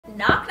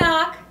Knock,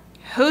 knock.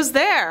 Who's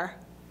there?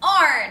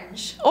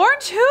 Orange.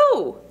 Orange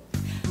who?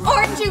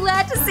 Orange, you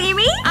glad to see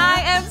me?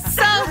 I am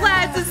so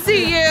glad to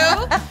see you.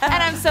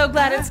 And I'm so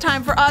glad it's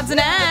time for odds and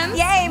ends.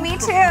 Yay, me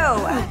too.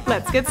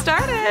 Let's get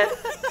started.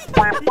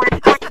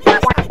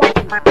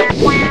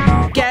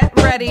 Get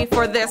ready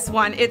for this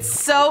one. It's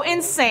so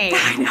insane.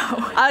 I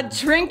know. A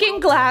drinking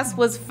glass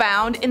was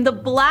found in the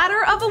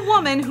bladder of a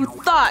woman who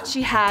thought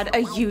she had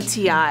a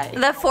UTI.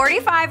 The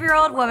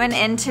 45-year-old woman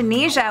in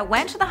Tunisia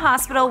went to the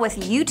hospital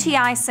with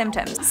UTI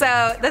symptoms.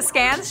 So the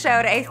scans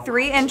showed a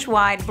 3-inch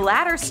wide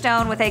bladder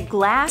stone with a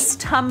glass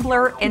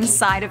tumbler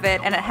inside of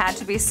it, and it had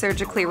to be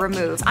surgically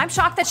removed. I'm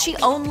shocked that she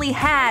only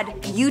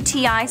had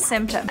UTI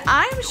symptoms.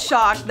 I'm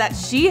shocked that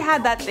she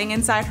had that thing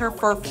inside her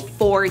for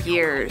 4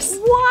 years.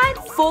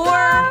 What?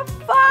 4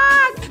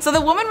 fuck? So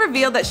the woman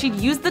revealed that she'd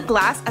used the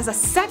glass as a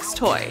sex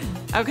toy,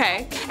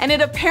 okay? And it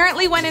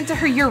apparently went into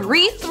her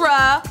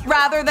urethra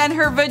rather than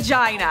her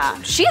vagina.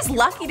 She is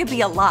lucky to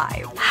be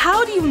alive.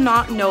 How do you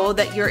not know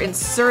that you're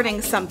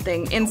inserting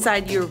something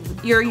inside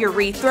your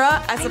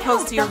urethra as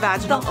opposed to your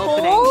vaginal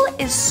opening? The hole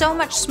is so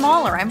much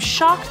smaller. I'm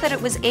shocked that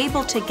it was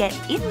able to get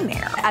in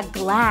there. A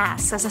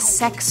glass as a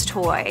sex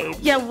toy.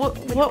 Yeah,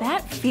 Would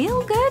that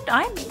feel good?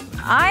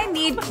 I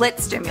need clit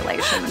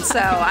stimulation, so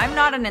I'm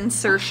not an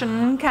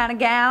insertion kind of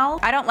gal.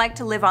 I don't like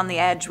to live on the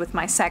edge with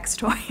my sex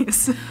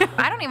toys.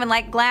 I don't even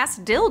like glass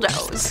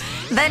dildos.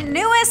 The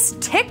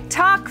newest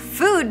TikTok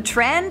food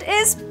trend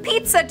is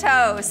pizza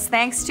toast,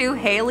 thanks to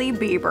Hailey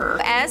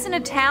Bieber. As an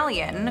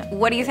Italian,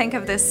 what do you think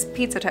of this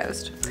pizza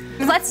toast?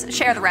 Let's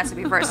share the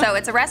recipe first. So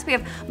it's a recipe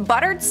of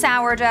buttered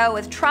sourdough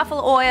with truffle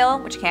oil,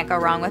 which you can't go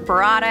wrong with,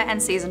 burrata,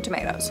 and seasoned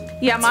tomatoes.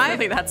 Yeah, it's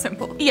really that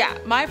simple. Yeah,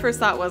 my first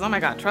thought was, oh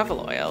my god,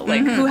 truffle oil.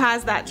 Like, who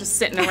has that just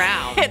sitting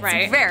around,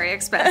 right? It's very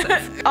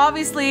expensive.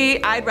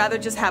 Obviously, I'd rather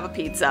just have a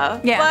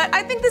pizza. Yeah. But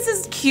I think this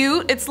is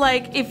cute. It's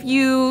like if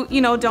you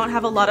don't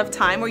have a lot of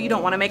time or you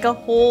don't want to make a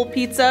whole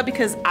pizza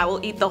because I will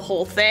eat the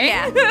whole thing.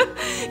 Yeah.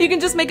 You can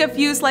just make a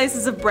few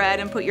slices of bread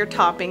and put your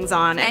toppings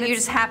on. And you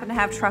just happen to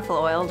have truffle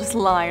oil just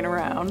lying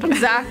around.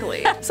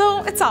 Exactly.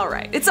 So it's all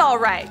right. It's all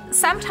right.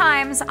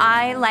 Sometimes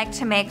I like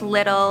to make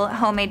little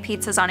homemade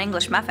pizzas on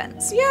English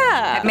muffins.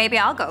 Yeah. Maybe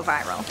I'll go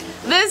viral.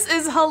 This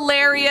is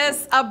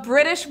hilarious. A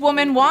British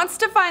woman wants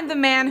to find the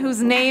man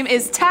whose name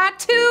is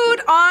tattooed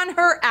on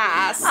her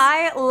ass.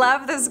 I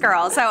love this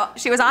girl. So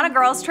she was on a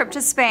girls' trip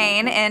to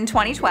Spain in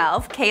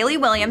 2012. Kaylee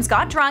Williams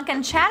got drunk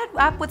and chatted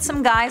up with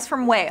some guys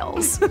from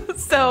Wales.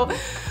 So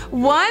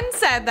one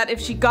said that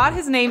if she got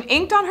his name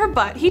inked on her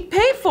butt, he'd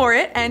pay for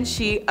it, and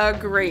she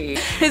agreed.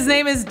 His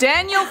name is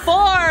Daniel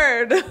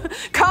Ford.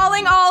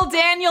 Calling all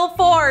Daniel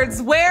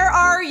Fords, where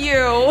are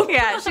you?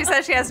 Yeah, she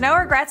says she has no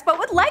regrets but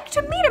would like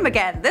to meet him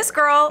again. This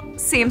girl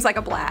seems like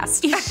a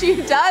blast.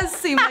 She does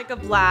seem like a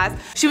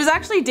blast. She was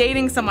actually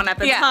dating someone at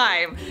the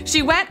time.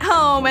 She went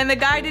home and the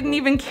guy didn't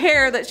even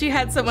care that she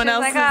had someone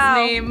else's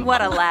name.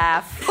 What a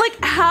laugh. Like,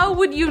 how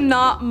would you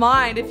not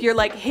mind if you're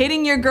like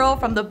hitting your girl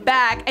from the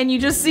back and you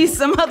just see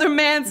some other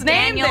man's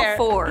name there? Daniel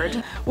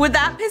Ford. Would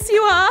that piss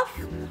you off?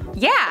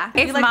 Yeah,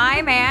 if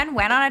my man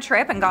went on a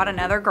trip and got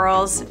another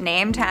girl's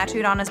name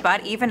tattooed on his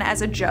butt, even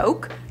as a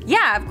joke,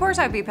 yeah, of course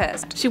I'd be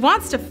pissed. She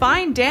wants to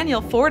find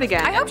Daniel Ford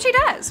again. I hope she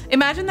does.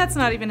 Imagine that's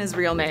not even his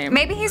real name.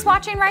 Maybe he's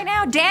watching right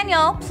now.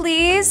 Daniel,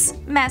 please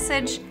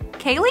message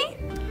Kaylee?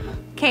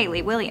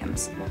 Kaylee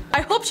Williams.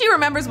 I hope she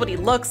remembers what he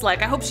looks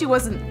like. I hope she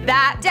wasn't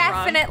that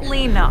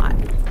Definitely not.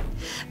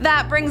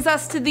 That brings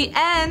us to the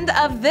end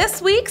of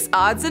this week's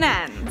Odds and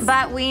Ends.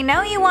 But we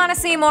know you want to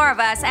see more of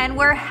us, and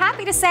we're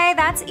happy to say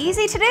that's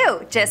easy to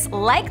do. Just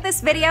like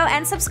this video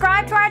and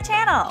subscribe to our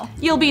channel.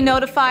 You'll be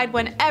notified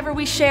whenever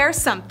we share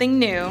something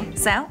new.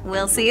 So,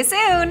 we'll see you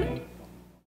soon.